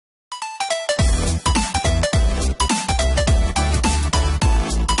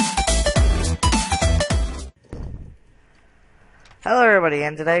Hello everybody,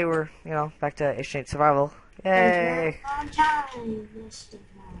 and today we're, back to S1E8 Survival. It's been a Yay! long time. Yes, it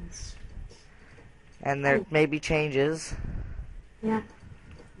has. And there may be changes. Yeah, it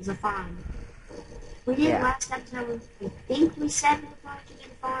was a farm. We did Yeah. last episode. I think we said we were going to get a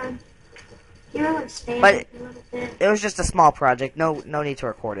farm. You know, expand But it a little bit. it was just a small project. No need to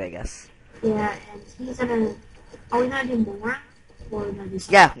record it, I guess. Yeah, and he's gonna. Are we gonna do more? Or are we gonna do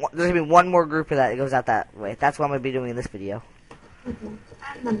something? Yeah, there's gonna be one more group of that goes out that way. That's what I'm gonna be doing in this video. Okay.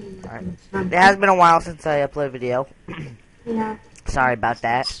 I'm gonna do Alright. something. It has been a while since I uploaded a video. Yeah. Sorry about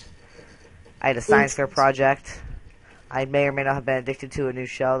that. I had a science fair project. I may or may not have been addicted to a new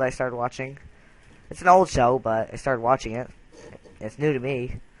show that I started watching. It's an old show, but I started watching it. It's new to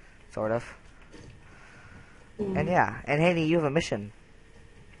me, sort of. And yeah, and Haney, you have a mission.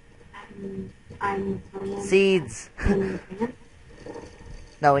 I'm Seeds.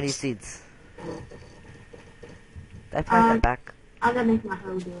 No, we need seeds. Did I plant that back? I'm gonna make my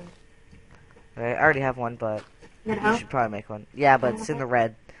hoe do it. Okay, I already have one, but You got a you hoe? should probably make one. Yeah, but it's in the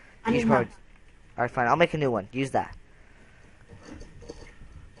red. I You need should hoe. probably. Alright, fine. I'll make a new one. Use that.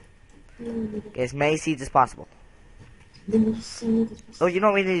 Get as many seeds as possible. Oh, you know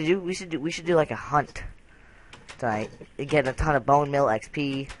what we need to do? We should do like a hunt tonight. And get a ton of bone meal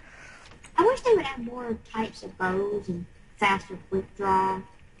XP. I wish they would have more types of bows and faster quick draw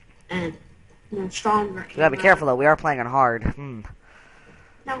and stronger. We gotta be arrows. careful though. We are playing on hard. No,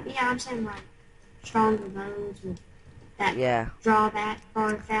 yeah, I'm saying like stronger bows with that Yeah. drawback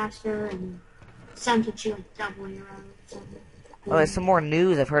far faster and some can shoot like double arrows. Something. Oh, there's some more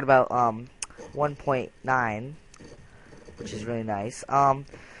news I've heard about 1.9, which is really nice.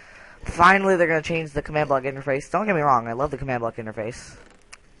 Finally they're gonna change the command block interface. Don't get me wrong, I love the command block interface,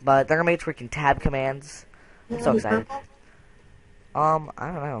 but they're gonna make it where you can tab commands. I'm so excited. I don't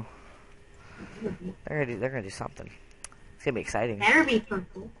know. They're gonna do something. It's gonna be exciting. Better be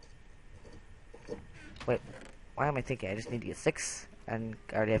purple. Wait, why am I thinking? I just need to get 6, and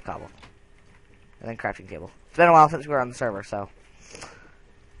I already have cobble, and then crafting table. It's been a while since we were on the server, so.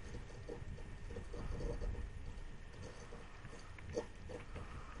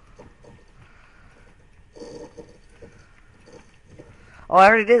 Oh, I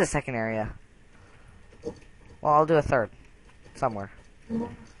already did the second area. Well, I'll do a third. Somewhere.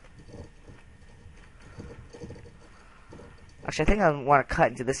 Actually, I think I want to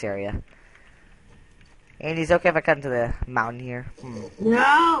cut into this area. Andy, is it okay if I cut into the mountain here?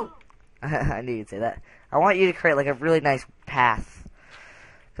 No. I knew you'd say that. I want you to create like a really nice path.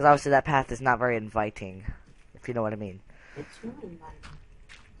 Because obviously that path is not very inviting. If you know what I mean. It's really inviting.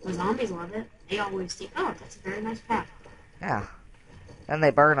 The zombies love it. They always think, oh, that's a very nice path. Yeah. Then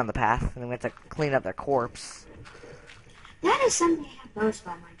they burn on the path, and then we have to clean up their corpse. That is something I have most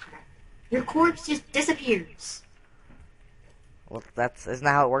about Minecraft. Your corpse just disappears. Well, isn't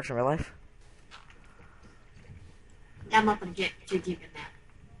that how it works in real life? I'm not gonna get too deep in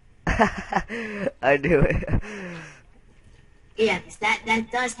that. I knew it. Yes, that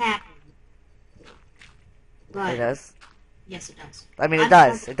does happen. But It does? yes, it does. I mean, it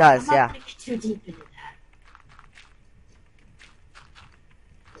does. It does, I'm yeah. not gonna get too deep into that.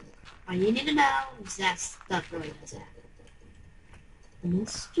 All you need to know is that stuff really does happen.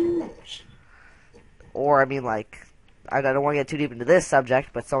 Misdirection. Or, I mean, like, I don't want to get too deep into this subject,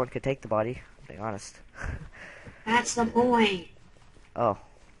 but someone could take the body. I'm being honest. That's the point. Oh.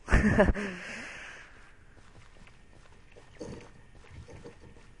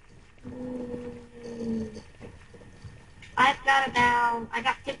 I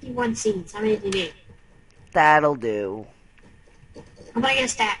got 51 seeds. How many do you need? That'll do. I'm gonna get a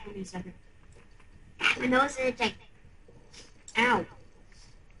stat. Give me a second. My nose is itching. Ow.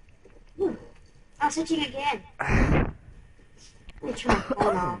 Ooh. I was itching again. Let me turn my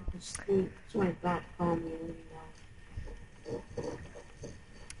phone off. Somebody got calling me.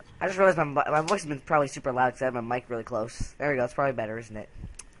 I just realized my voice has been probably super loud because I have my mic really close. There we go. It's probably better, isn't it?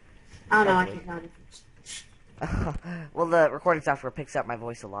 Oh no, I can't tell the difference. Well, the recording software picks up my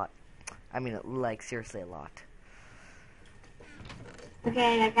voice a lot. I mean, like, seriously a lot.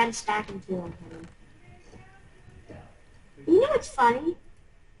 Okay, I got a stack in two. Okay. You know what's funny?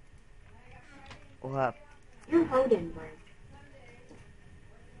 What? Your hoe didn't break.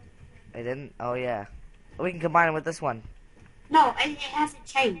 I didn't? Oh, yeah. We can combine it with this one. No, it hasn't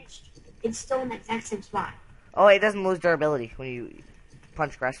changed. It's still in the exact same spot. Oh, it doesn't lose durability when you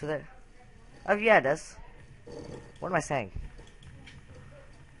punch grass with it. Oh, yeah, it does. What am I saying?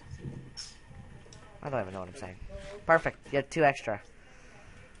 I don't even know what I'm saying. Perfect. You have 2 extra.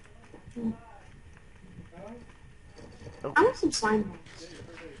 Oh. I want some slime balls.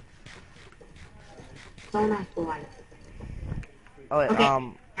 Don't act like. Oh, Okay.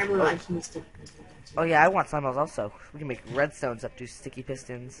 I realized you sticky pistons. oh yeah, I want slime balls also. We can make redstones up to sticky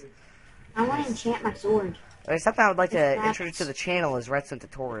pistons. I want to enchant my sword. Okay, something I would like to It's introduce to the channel is redstone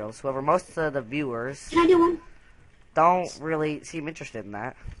tutorials. However, most of the viewers Can I do one? don't really seem interested in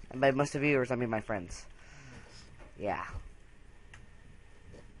that. And by most of the viewers, I mean my friends. Yeah.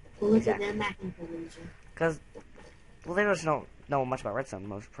 Well, look Exactly. at them acting for loser. Because, well, they just don't know much about redstone,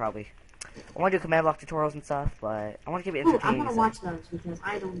 most probably. I want to do command block tutorials and stuff, but I want to keep it Ooh, I entertaining. want to watch those because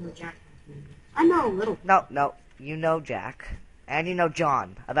I don't know jack. I know a little. No, you know Jack, and you know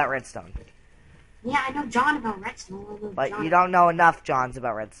John about redstone. Yeah, I know John about redstone. I know But John you don't know enough Johns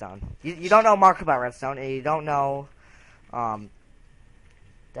about redstone. You don't know Mark about redstone, and you don't know,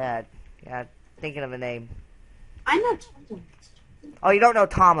 Dad. Yeah, thinking of a name. I know Tom. Oh, you don't know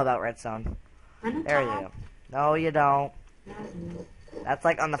Tom about redstone. I know There Tom. you go. No, you don't. No, no. That's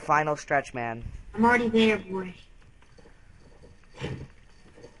like on the final stretch, man. I'm already there, boy.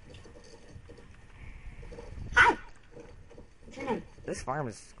 Hi. What's your name? This farm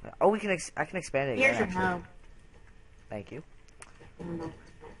is. Oh, we can. I can expand it Here's again. your Actually. hoe. Thank you. I don't know.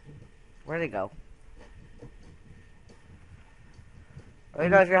 Where'd it go? Oh, you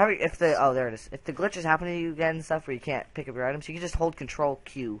know, if you're having, there it is. If the glitch is happening to you again and stuff where you can't pick up your items, you can just hold Control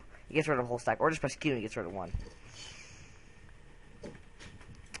Q. It gets rid of a whole stack, or just press Q and it gets rid of one.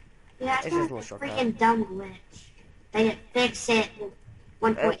 Yeah, It's it's just a not little a shortcut. freaking dumb glitch. They didn't fix it in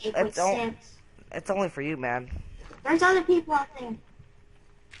 1.8.6. It's only for you, man. There's other people out there.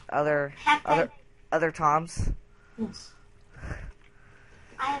 Other Have faith. other Toms. Yes.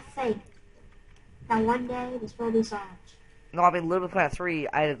 I have faith that one day this will be solved. No, I mean Little Big Planet 3.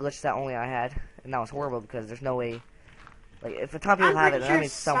 I had a glitch that only I had, and that was horrible because there's no way. Like, if a ton of people I'm have it, pretty then that sure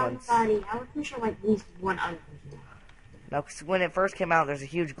means someone's. I'm pretty sure like at least one other person. No, 'cause when it first came out, there's a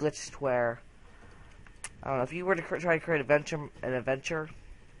huge glitch where I don't know if you were to try to create an adventure,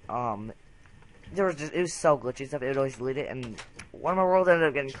 it was so glitchy stuff. It would always delete it, and one of my worlds ended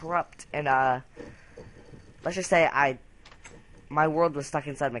up getting corrupt, and let's just say my world was stuck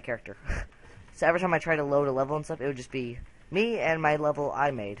inside my character. So every time I tried to load a level and stuff, it would just be me and my level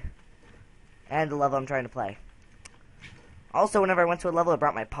I made, and the level I'm trying to play. Also, whenever I went to a level, it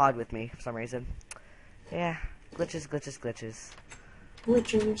brought my pod with me for some reason. Yeah, glitches.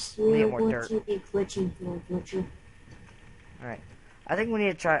 Glitchers, Need yeah, more what dirt. you be glitching for, glitcher? Alright. I think we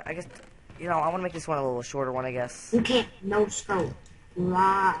need to try, I guess, I want to make this one a little shorter one, I guess. You can't no scope.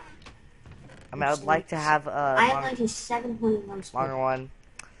 Right. I mean, I would like to have a I have like a 7.1 no scope. longer one.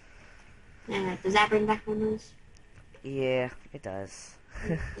 Does that bring back memories? Yeah, it does.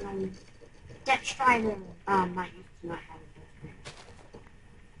 Death Strider. Not have it.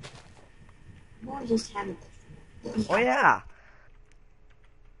 More just have it. Oh, yeah.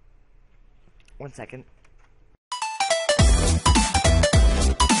 1 second.